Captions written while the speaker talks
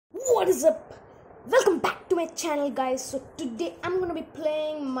What is up? Welcome back to my channel, guys. So today I'm gonna be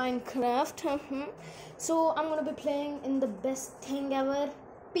playing Minecraft. So I'm gonna be playing in the best thing ever,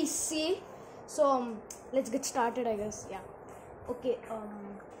 PC. So let's get started, I guess. Yeah. Okay.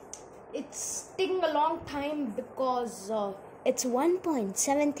 It's taking a long time because it's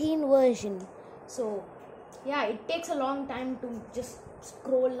 1.17 version. So yeah, it takes a long time to just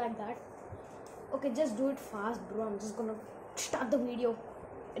scroll like that. Okay, just do it fast, bro. I'm just gonna start the video.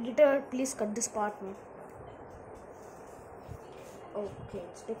 Editor, please cut this part, man. Okay,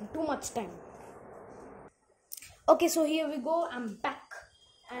 it's taking too much time. Okay, so here we go. I'm back,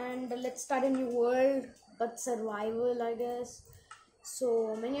 and let's start a new world, but survival, I guess.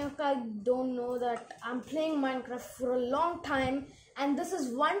 So many of you don't know that I'm playing Minecraft for a long time, and this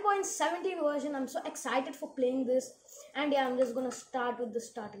is 1.17 version. I'm so excited for playing this, and yeah, I'm just gonna start with the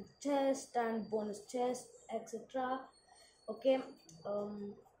starting chest and bonus chest, etc. Okay.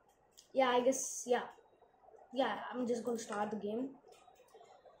 Yeah, I guess, yeah, I'm just gonna start the game,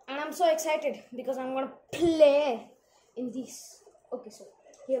 and I'm so excited because I'm gonna play in this. Okay, so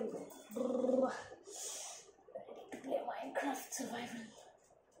here we go. Ready to play Minecraft survival.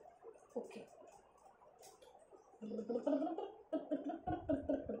 Okay.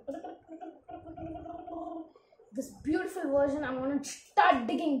 This beautiful version, I'm gonna start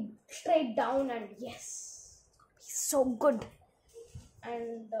digging straight down, and yes, it's so good.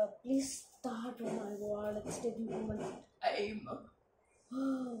 And please start. Oh my god, it's taking too much time.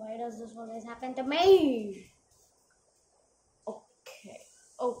 Why does this always happen to me?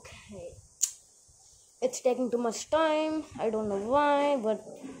 Okay, it's taking too much time. I don't know why, but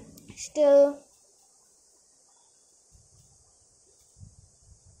still.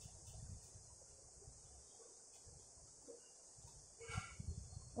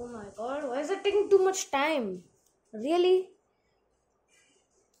 Oh my god, why is it taking too much time? Really?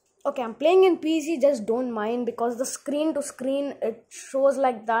 Okay, I'm playing in PC, just don't mind, because the screen to screen it shows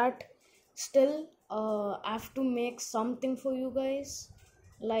like that. Still, I have to make something for you guys.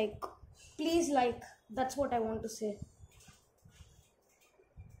 Like, please, like, that's what I want to say.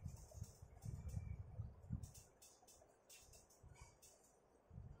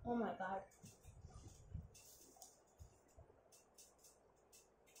 Oh my god.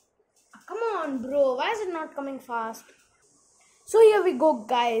 Come on, bro, why is it not coming fast? So here we go,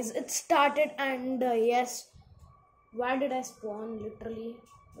 guys. It started, and yes, where did I spawn? Literally,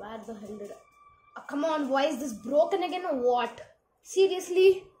 where the hell did I? Come on, why is this broken again or what?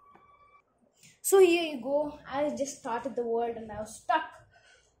 Seriously? So here you go. I just started the world and I was stuck.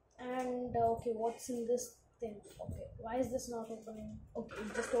 And okay, what's in this thing? Okay, why is this not opening? Okay,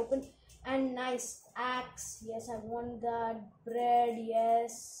 it just opened. And nice axe. Yes, I want that. Bread,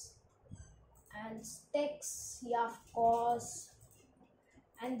 yes. And sticks, yeah, of course.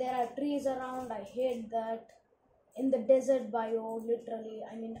 And there are trees around. I hate that. In the desert bio, literally.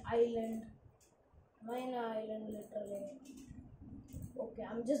 I mean island. Mine island, literally. Okay,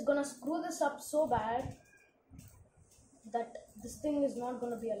 I'm just gonna screw this up so bad that this thing is not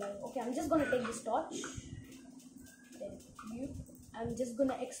gonna be alive. Okay, I'm just gonna take this torch. Thank you. I'm just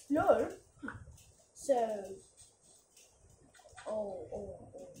gonna explore. So, okay.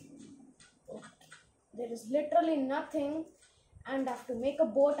 There is literally nothing, and I have to make a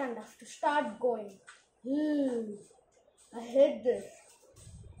boat and I have to start going. I hate this.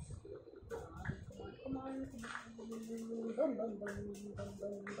 Come on.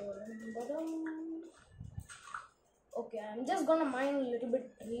 Okay, I'm just gonna mine a little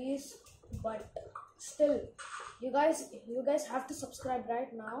bit trees, but still, you guys have to subscribe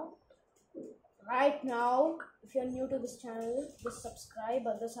right now. Right now, if you're new to this channel, just subscribe.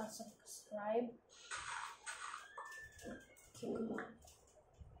 Others have subscribed. Okay, come on.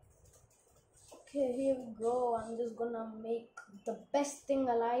 Okay, here we go. I'm just gonna make the best thing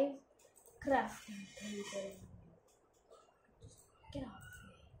alive. Crafting table. Get out of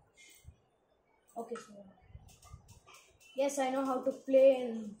here. Okay, so yes, I know how to play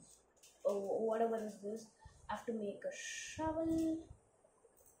in whatever is this. I have to make a shovel.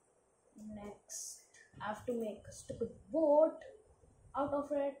 Next, I have to make a stupid boat out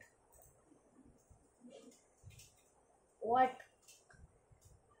of it. What?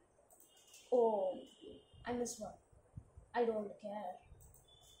 Oh, I missed one. I don't care.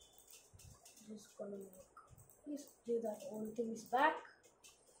 Just gonna make. Please give that old things back.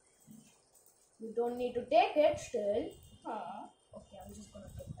 You don't need to take it still. Okay, I'm just gonna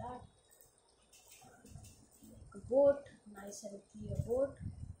get that. Make a boat, nice and clear boat.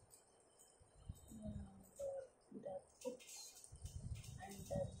 And that, oops. And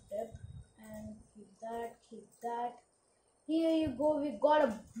that depth. And keep that. Here you go. We got a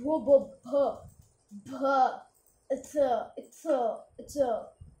it's a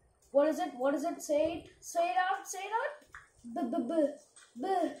what is it? What is it? Say it. Say it out. Say it out. B b b b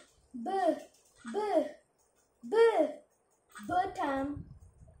b b b bird time.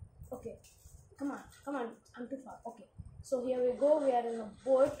 Okay, come on. I'm too far. Okay, so here we go. We are in a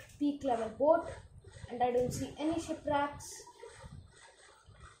boat, peak level boat, and I don't see any shipwrecks.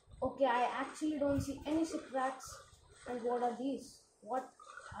 Okay, I actually don't see any shipwrecks. And what are these? What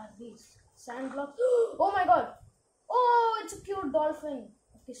are these? Sand blocks? Oh my god! Oh, it's a cute dolphin.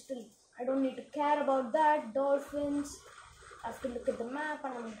 Okay, still, I don't need to care about that. Dolphins. I have to look at the map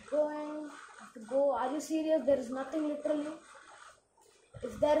and I'm going. I have to go. Are you serious? There is nothing literally.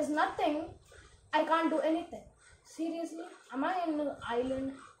 If there is nothing, I can't do anything. Seriously? Am I in an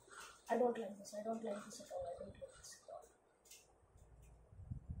island? I don't like this. I don't like this at all. I don't like this at all.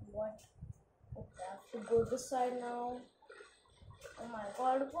 What? Okay, I have to go this side now. Oh my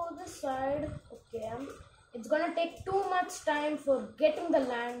god, go this side. Okay, it's gonna take too much time for getting the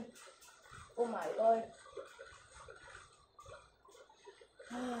land. Oh my god.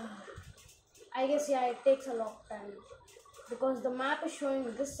 I guess, yeah, it takes a lot of time. Because the map is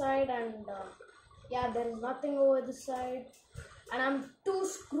showing this side and yeah, there is nothing over this side. And I'm too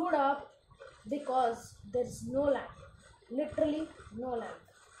screwed up because there is no land. Literally no land.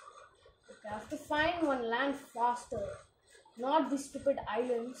 Okay, I have to find one land faster. Not these stupid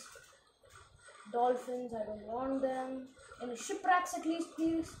islands. Dolphins, I don't want them. Any shipwrecks at least,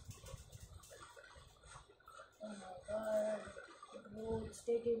 please. Oh my god. The road's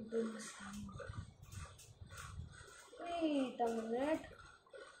taking too much time. Wait a minute.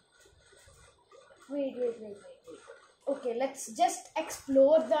 Wait. Okay, let's just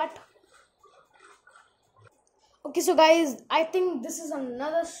explore that. Okay, so guys, I think this is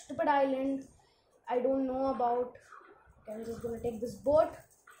another stupid island I don't know about. Okay, I'm just gonna take this boat.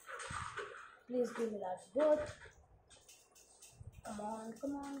 Please give me that boat.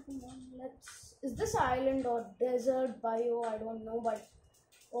 Come on. Is this island or desert bio? I don't know, but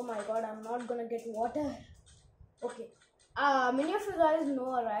oh my god, I'm not gonna get water. Okay. Many of you guys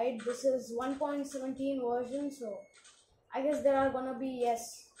know, right? This is 1.17 version, so I guess there are gonna be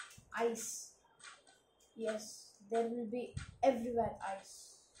ice. Yes, there will be everywhere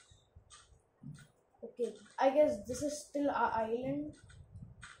ice. Okay, I guess this is still our island.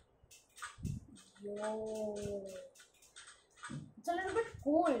 Yo, it's a little bit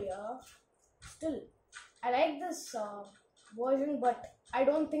cool, yeah. Still, I like this version, but I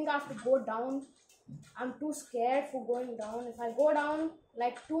don't think I have to go down. I'm too scared for going down. If I go down,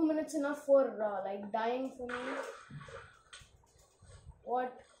 like 2 minutes enough for like dying for me.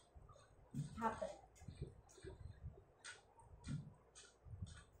 What happened?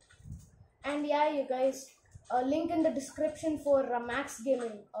 And yeah, you guys, link in the description for REMAX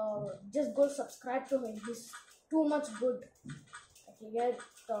Gaming. Just go subscribe to him. He's too much good. I can get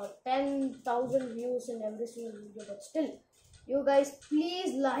 10,000 views in every single video, but still, you guys,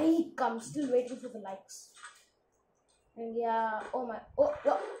 please like. I'm still waiting for the likes. And yeah,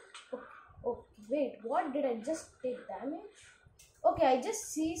 wait, what did I just take damage? Okay, I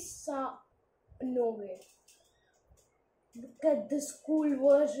just see some. No way. Look at this cool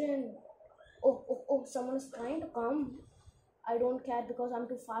version. Oh, someone is trying to come. I don't care because I'm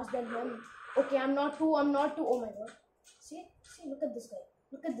too fast than him. Okay, I'm not too. Oh my god. See, look at this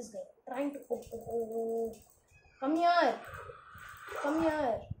guy. Trying to. Oh. Come here.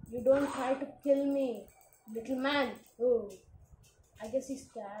 You don't try to kill me, little man. Oh, I guess he's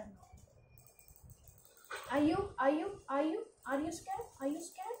scared now. Are you scared?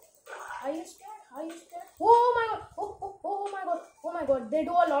 Oh my god. They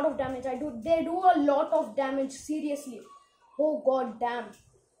do a lot of damage. They do a lot of damage. Seriously. Oh god damn.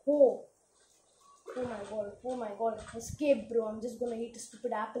 Oh my god. Escape, bro. I'm just gonna eat a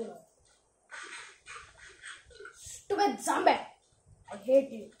stupid apple now. Stupid zombie. I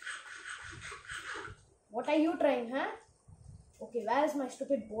hate you. What are you trying, huh? Okay, where is my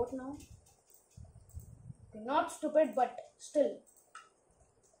stupid boat now? Okay, not stupid, but still.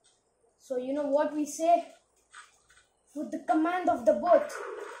 So you know what we say? With the command of the boat.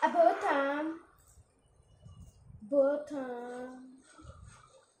 Boat time.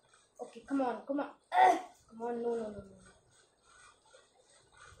 Okay, come on. Come on, no.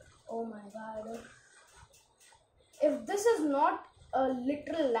 Oh my god. If this is not a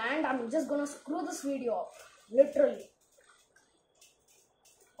literal land, I'm just gonna screw this video up. Literally.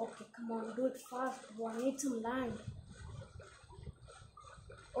 Okay, come on, do it fast, bro. I need some land.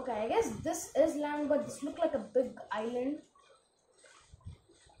 Okay, I guess this is land, but this looks like a big island.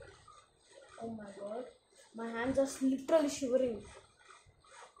 Oh my god. My hands are literally shivering.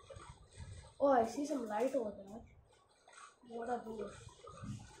 Oh, I see some light over there. What are those?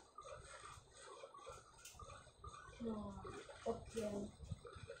 Okay.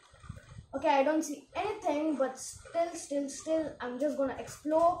 Okay, I don't see anything, but still, I'm just gonna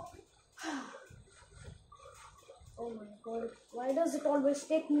explore. Oh my god, why does it always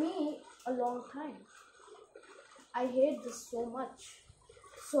take me a long time? I hate this so much.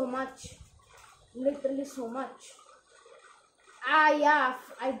 So much. Literally so much. Yeah,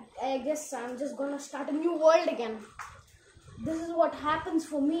 I guess I'm just gonna start a new world again. This is what happens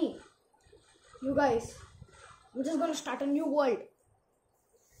for me. You guys, I'm just gonna start a new world.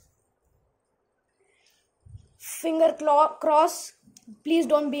 Finger cross. Please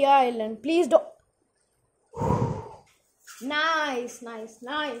don't be an island. Please don't. Nice.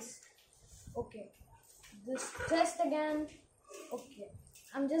 Okay. This chest again. Okay.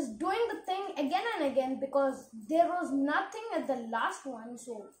 I'm just doing the thing again and again because there was nothing at the last one.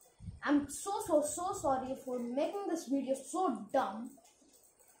 So I'm so sorry for making this video so dumb.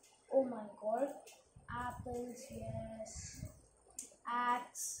 Oh my god. Apples, yes.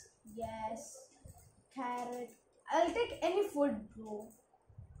 Axe, yes. Carrot. I'll take any food, bro.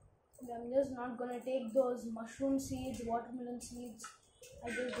 I'm just not gonna take those mushroom seeds, watermelon seeds. I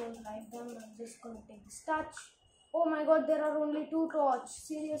just don't like them. I'm just gonna take the starch. Oh my god, there are only 2 torch.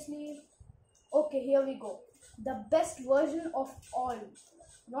 Seriously? Okay, here we go. The best version of all.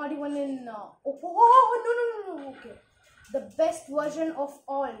 Not even in... no. Okay. The best version of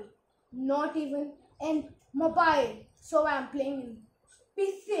all. Not even in mobile. So I'm playing in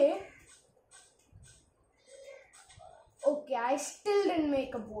PC. Okay, I still didn't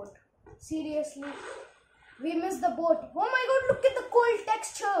make a boat. Seriously? We missed the boat. Oh my god, look at the cold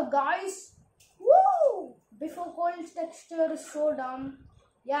texture, guys. Woo! Before cold texture is so dumb.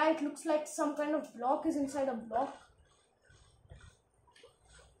 Yeah, it looks like some kind of block is inside a block.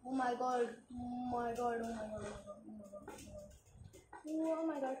 Oh my god.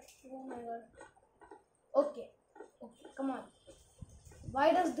 Okay, come on.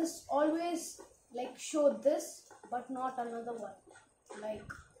 Why does this always like show this but not another one?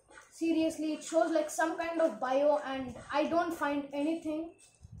 Like, seriously, it shows like some kind of bio and I don't find anything.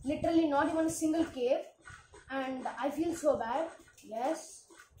 Literally not even a single cave. And I feel so bad. Yes.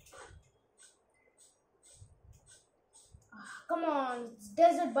 Come on, it's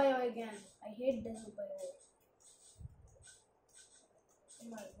desert bio again. I hate desert bio. Oh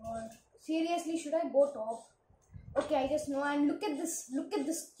my god. Seriously, should I go top? Okay, I guess no. And look at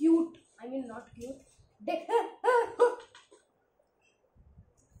this cute. I mean, not cute.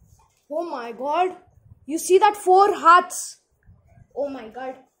 Oh my god. You see that 4 hearts? Oh my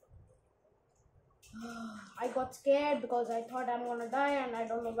god. I got scared because I thought I'm gonna die and I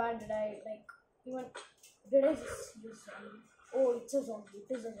don't know where did I like even did I just use zombie? Oh, it's a zombie.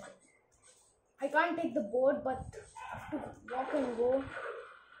 It is a zombie. I can't take the boat, but I have to walk and go.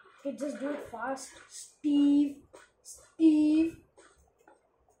 Okay, just do it fast. Steve.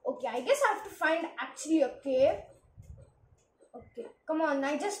 Okay, I guess I have to find actually a cave. Okay, come on.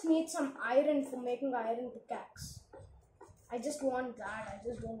 I just need some iron for making iron pickaxe. I just want that. I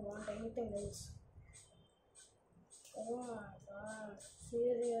just don't want anything else. Oh my god.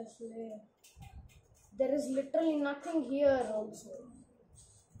 Seriously. There is literally nothing here also.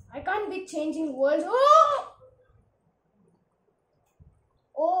 I can't be changing worlds.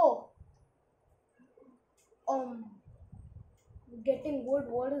 Oh! Getting wood.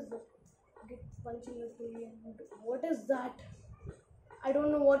 What is that? Get punching a tree. What is that? I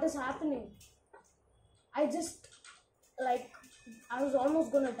don't know what is happening. I just I was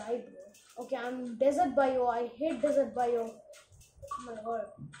almost gonna die, bro. Okay, I'm desert bio. I hate desert bio. Oh my god.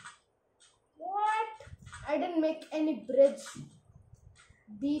 What? I didn't make any bridge.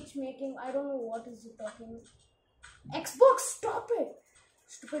 Beach making. I don't know what is he talking. Xbox, stop it.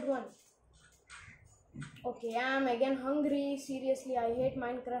 Stupid one. Okay, I'm again hungry. Seriously, I hate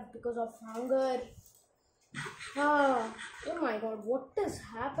Minecraft because of hunger. Oh my god, what is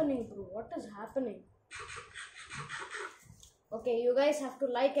happening, bro? What is happening? Okay, you guys have to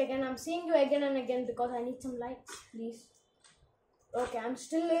like again. I'm seeing you again and again because I need some likes, please. Okay, I'm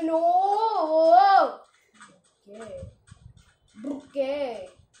still in. Okay,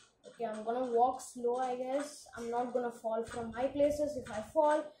 I'm gonna walk slow, I guess. I'm not gonna fall from high places. If I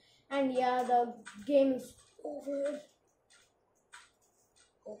fall, and yeah, the game is over.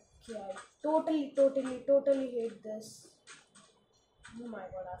 Okay, I totally hate this. Oh my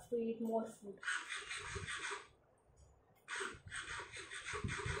god, I have to eat more food.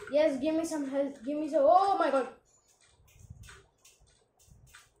 Yes, give me some health. Give me some. Oh my god.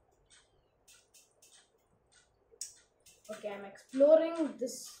 Okay, I'm exploring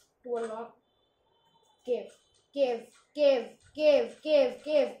this to a long cave. Cave, cave, cave, cave,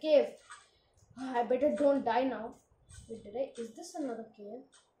 cave, cave. I better don't die now. Wait, is this another cave?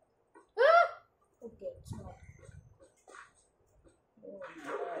 Ah! Okay, it's not. Oh my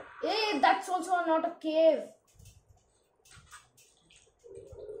god. Hey, that's also not a cave.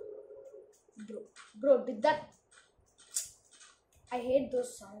 Bro, did that... I hate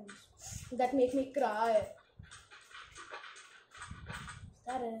those sounds that make me cry. Is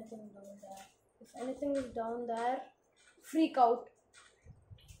there anything down there? If anything is down there, freak out.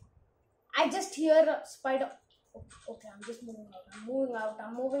 I just hear a spider. Okay, I'm just moving out.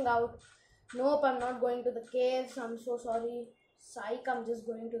 I'm moving out. Nope, I'm not going to the caves. I'm so sorry. Psych, I'm just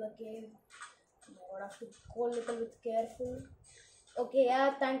going to the cave. Oh my god, I have to go a little bit careful. Okay,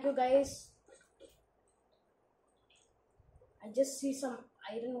 yeah, thank you guys. I just see some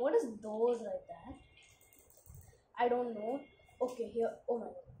iron. What is those right there? I don't know. Okay, here. Oh my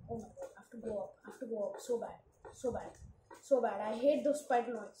god. I have to go up. So bad. I hate those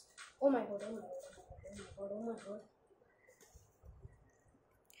spider noise. Oh my god. I'm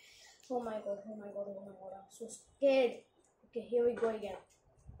so scared. Okay, here we go again.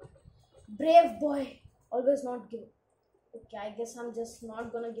 Brave boy. Always not give. Okay, I guess I'm just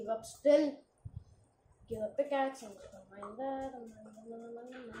not gonna give up still. Give a pickaxe. I'm just gonna mine that.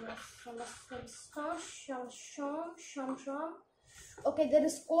 Okay, there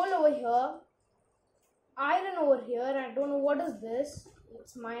is coal over here. Iron over here. I don't know what is this.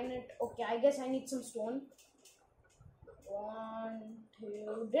 Let's mine it. Okay, I guess I need some stone. 1,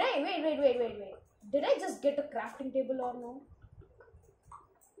 2. Wait. Did I just get a crafting table or no?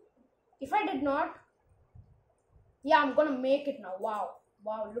 If I did not, yeah, I'm gonna make it now. Wow,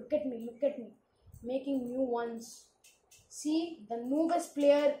 look at me. Making new ones. See, the noobest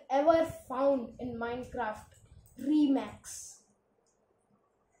player ever found in Minecraft. REMAX.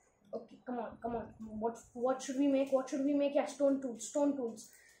 Okay, come on. What should we make? Yeah, stone tools.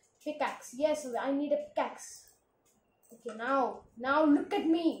 Pickaxe. Yes, I need a pickaxe. Okay, now look at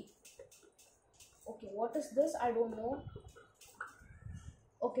me. Okay, what is this? I don't know.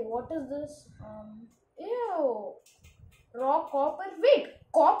 Okay, what is this? Ew. Raw copper. Wait,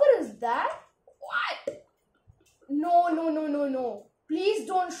 copper is that? What? No. Please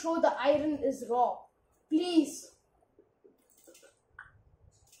don't show the iron is raw. Please.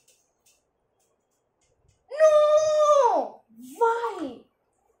 No! Why?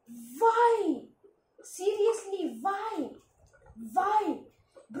 Seriously, why?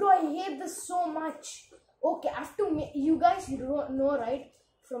 Bro, I hate this so much. Okay, I have to make... You guys, you don't know, right?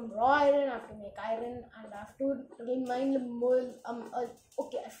 From raw iron, I have to make iron, and I have to mine the more...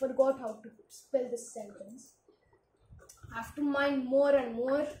 okay, I forgot how to spell this sentence. I have to mine more and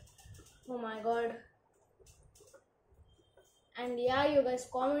more. Oh my god. And yeah, you guys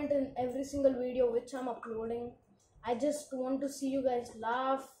comment in every single video which I'm uploading. I just want to see you guys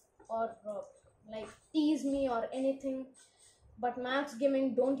laugh or like tease me or anything. But Max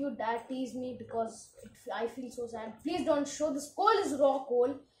Gaming, don't you dare tease me because I feel so sad. Please don't show this. Coal is raw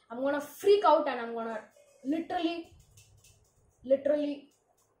coal. I'm gonna freak out and I'm gonna literally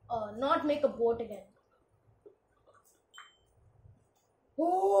not make a boat again.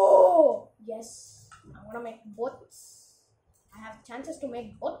 Oh yes, I'm gonna make boats. I have chances to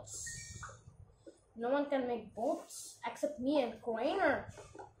make boats. No one can make boats except me and Crainer.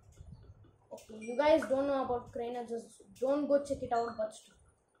 Okay, you guys don't know about Crainer, just don't go check it out. But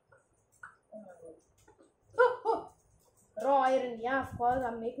oh my god. Oh. Raw iron, yeah, of course,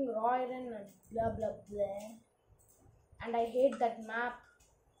 I'm making raw iron and blah blah blah. And I hate that map.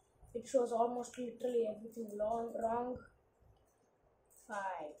 It shows almost literally everything wrong. 5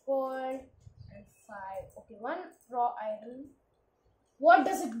 coal and 5. Okay, 1 raw iron. What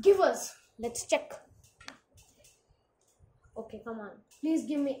does it give us? Let's check. Okay, come on. Please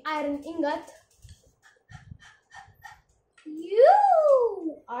give me iron ingot.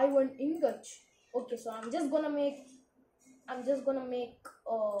 Iron ingot. Okay, so I'm just gonna make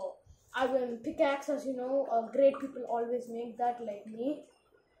iron pickaxe, as you know. Great people always make that, like me.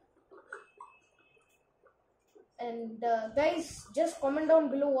 And guys, just comment down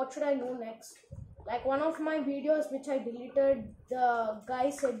below what should I do next. Like one of my videos which I deleted, the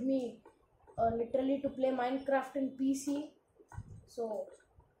guy said me literally to play Minecraft in PC. So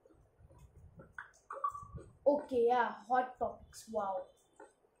okay, yeah, hot topics. Wow.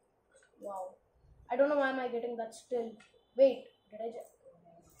 I don't know why am I getting that still. Wait, I'm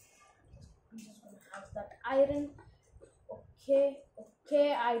just gonna have that iron. Okay,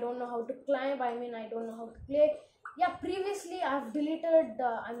 I don't know how to climb. I don't know how to play. Yeah, previously I've deleted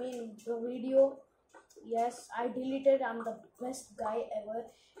the video Yes, I deleted. I'm the best guy ever.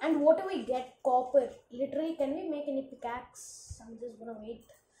 And what do we get? Copper. Literally, can we make any pickaxe? I'm just gonna wait.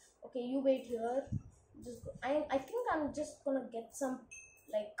 Okay, you wait here. I think I'm just gonna get some,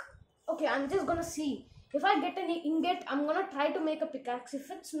 like, okay, I'm just gonna see. If I get any ingot, I'm gonna try to make a pickaxe.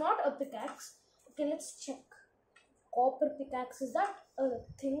 If it's not a pickaxe, okay, let's check. Copper pickaxe, is that a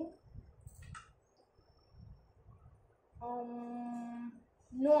thing?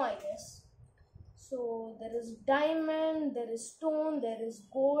 No, I guess. So there is diamond, there is stone, there is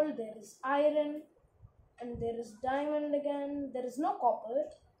gold, there is iron, and there is diamond again. There is no copper.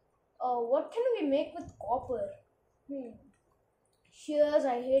 What can we make with copper? Shears,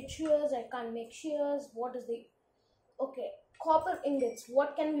 I hate shears. I can't make shears. What is the... Okay, copper ingots.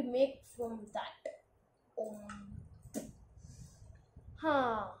 What can we make from that?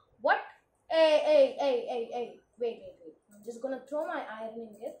 What? Hey. Wait. I'm just gonna throw my iron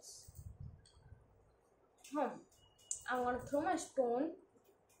ingots. I'm gonna throw my stone.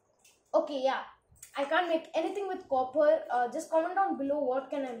 Okay, yeah. I can't make anything with copper. Just comment down below what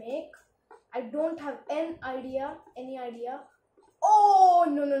can I make. I don't have any idea. Oh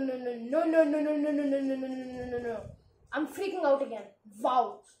no. I'm freaking out again.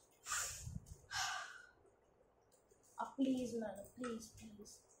 Wow. Please, man. Please.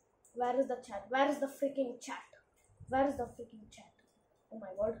 Where is the chat? Where is the freaking chat? Oh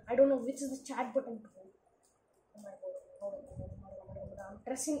my god. I don't know which is the chat button. Oh my god. I'm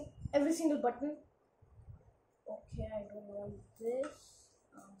pressing every single button. Okay, I don't want this.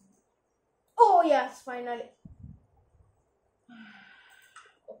 Oh yes, finally.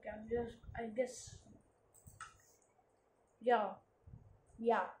 Okay, I guess.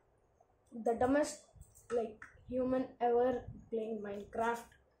 Yeah. The dumbest, like, human ever playing Minecraft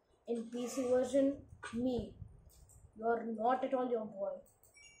in PC version, me. You're not at all your boy.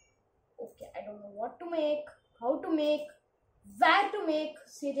 Okay, I don't know what to make, how to make, where to make.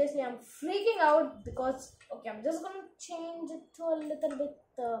 Seriously, I'm freaking out because, okay, I'm just gonna change it to a little bit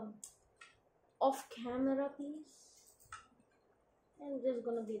off camera, please. I'm just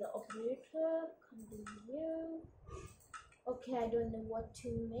gonna be the operator. Continue. Okay, I don't know what to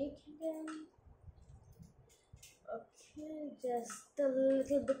make again. Okay, just a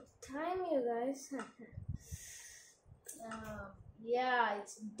little bit time, you guys. Yeah,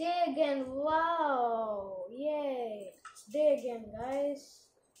 it's day again. Wow, yay, it's day again, guys.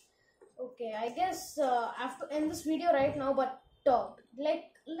 Okay, I guess I have to end this video right now, but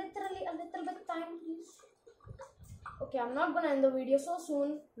like literally a little bit time, please. Okay, I'm not gonna end the video so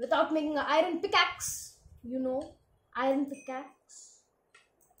soon without making an iron pickaxe. You know, iron pickaxe.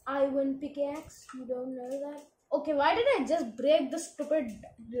 You don't know that? Okay, why did I just break the stupid,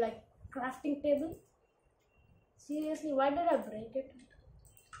 like, crafting table? Seriously, why did I break it?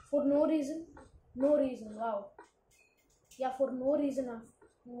 For no reason? No reason, wow. Yeah, for no reason I've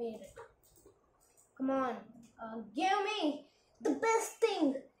made it. Come on, give me the best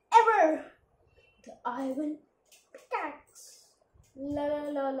thing ever! The iron pickaxe. La.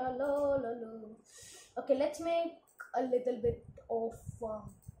 Okay, let's make a little bit of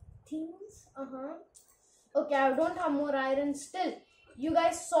things. Okay, I don't have more iron still. You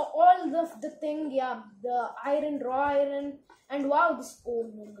guys saw all the thing, yeah, the iron, raw iron, and wow, this,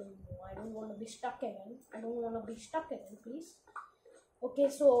 oh no, I don't want to be stuck again. Please. Okay,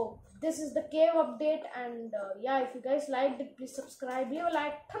 so this is the cave update, and yeah, if you guys liked it, please subscribe, leave a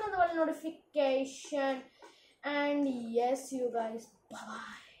like, turn on the bell notification, and yes, you guys,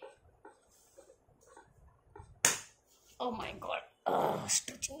 bye. Oh my god,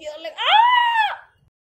 stretching your leg.